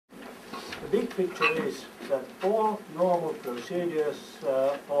big picture is that all normal procedures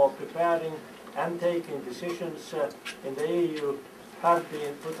for preparing and taking decisions in the EU have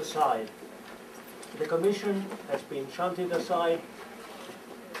been put aside. The Commission has been shunted aside,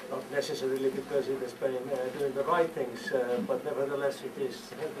 not necessarily because it has been doing the right things, but nevertheless it is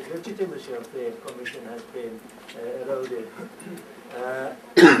the legitimacy of the Commission has been eroded.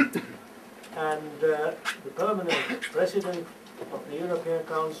 And the permanent president of the European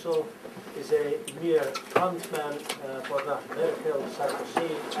Council is a mere frontman for the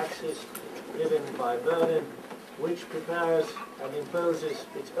Merkel-Sarkozy axis driven by Berlin, which prepares and imposes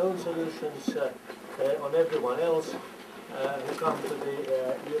its own solutions on everyone else who come to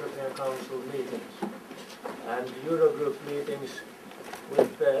the European Council meetings and Eurogroup meetings with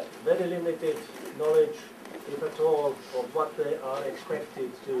very limited knowledge, if at all, of what they are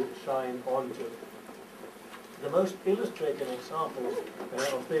expected to sign on to. The most illustrating example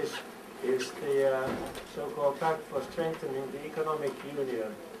of this is the so-called Pact for Strengthening the Economic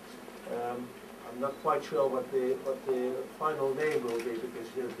Union. I'm not quite sure what the final name will be because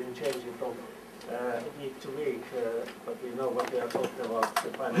it has been changing from week to week, but we know what they are talking about, the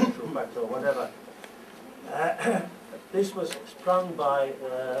financial pact or whatever. This was sprung by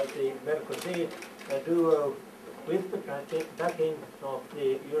the Merkozy duo with the backing of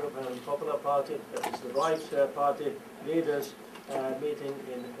the European Popular Party, that is the Right Party leaders meeting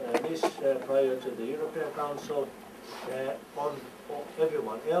in Nice prior to the European Council, on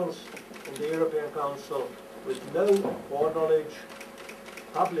everyone else in the European Council with no foreknowledge,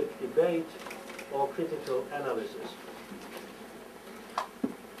 public debate or critical analysis.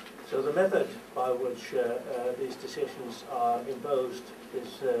 So the method by which these decisions are imposed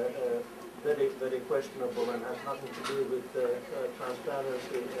is very, very questionable and has nothing to do with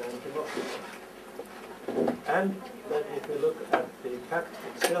transparency and democracy. And then if we look at the pact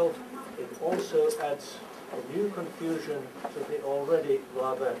itself, it also adds a new confusion to the already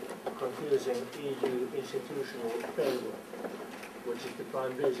rather confusing EU institutional framework, which is the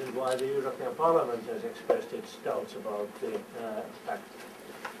prime reason why the European Parliament has expressed its doubts about the pact.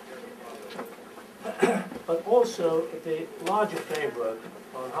 But also the larger framework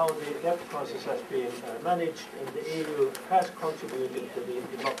on how the debt crisis has been managed in the EU has contributed to the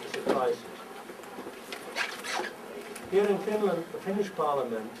democracy crisis. Here in Finland, the Finnish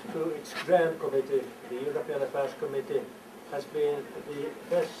Parliament, through its Grand Committee, the European Affairs Committee, has been the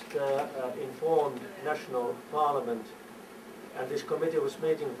best informed national parliament. And this committee was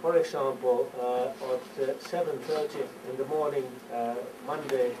meeting, for example, at 7:30 in the morning,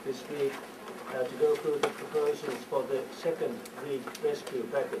 Monday this week, to go through the proposals for the second Greek rescue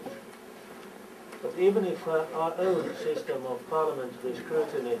package. But even if our own system of parliamentary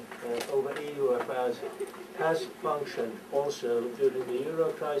scrutiny over EU affairs has functioned also during the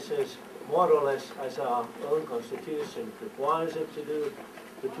euro crisis, more or less as our own constitution requires it to do,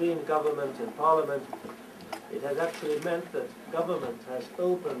 between government and parliament, it has actually meant that government has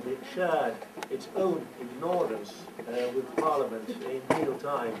openly shared its own ignorance with parliament in real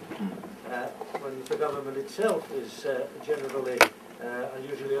time, when the government itself is generally and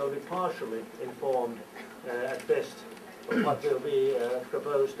usually only partially informed at best of what will be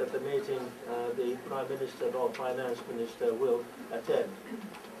proposed at the meeting the Prime Minister or Finance Minister will attend.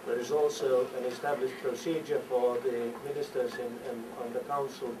 There is also an established procedure for the ministers on the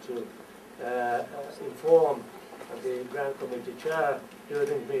Council to inform the Grand Committee Chair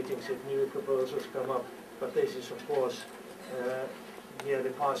during meetings if new proposals come up, but this is of course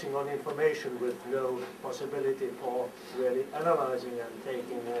merely passing on information with no possibility for really analyzing and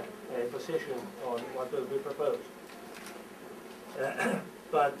taking a position on what will be proposed.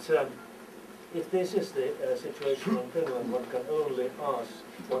 But if this is the situation in Finland, one can only ask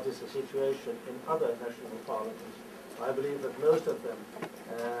what is the situation in other national parliaments. I believe that most of them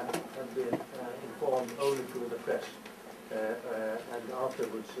have been informed only through the press and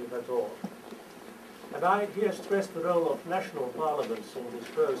afterwards, if at all. And I here stress the role of national parliaments in this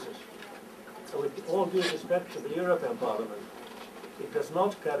process. So with all due respect to the European Parliament, it does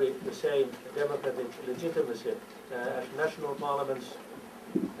not carry the same democratic legitimacy as national parliaments,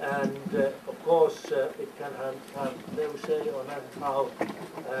 and of course it can have no say on how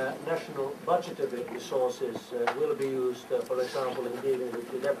national budgetary resources will be used, for example, in dealing with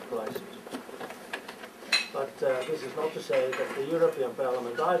the debt crisis. But this is not to say that the European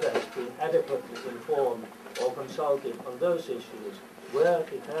Parliament either has been adequately informed or consulted on those issues where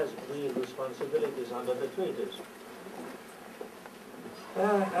it has real responsibilities under the treaties.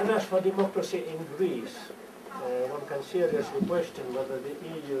 And as for democracy in Greece, one can seriously question whether the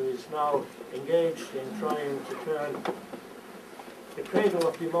EU is now engaged in trying to turn the cradle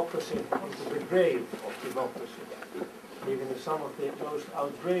of democracy into the grave of democracy, even if some of the most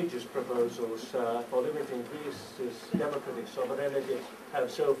outrageous proposals for limiting Greece's democratic sovereignty have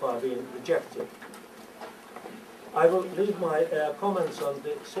so far been rejected. I will leave my comments on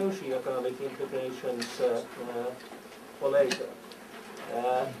the socio-economic implications for later.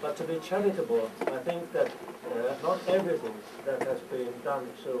 But to be charitable, I think that not everything that has been done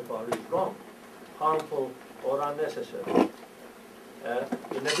so far is wrong, harmful, or unnecessary.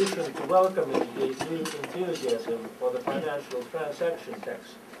 In addition to welcoming the new enthusiasm for the financial transaction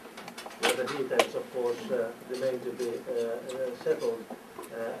tax, where the details, of course, remain to be settled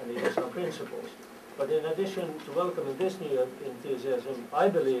and even some principles. But in addition to welcoming this new enthusiasm, I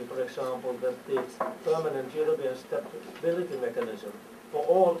believe, for example, that the permanent European stability mechanism, for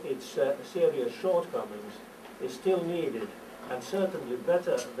all its serious shortcomings, is still needed and certainly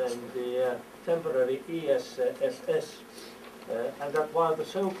better than the temporary ESFS. And that while the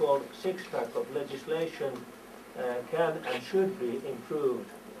so-called six-pack of legislation can and should be improved,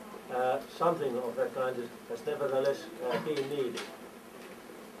 something of that kind has nevertheless been needed.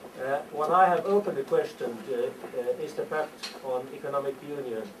 What I have openly questioned is the pact on economic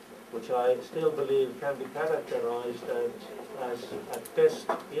union, which I still believe can be characterized as at best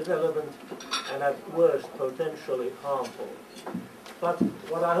irrelevant and at worst potentially harmful. But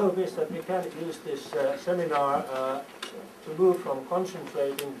what I hope is that we can use this seminar to move from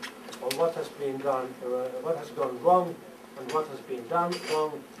concentrating on what has been done, what has gone wrong and what has been done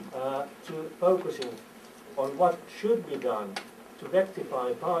wrong, to focusing on what should be done to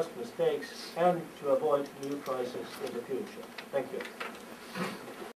rectify past mistakes and to avoid new crises in the future. Thank you.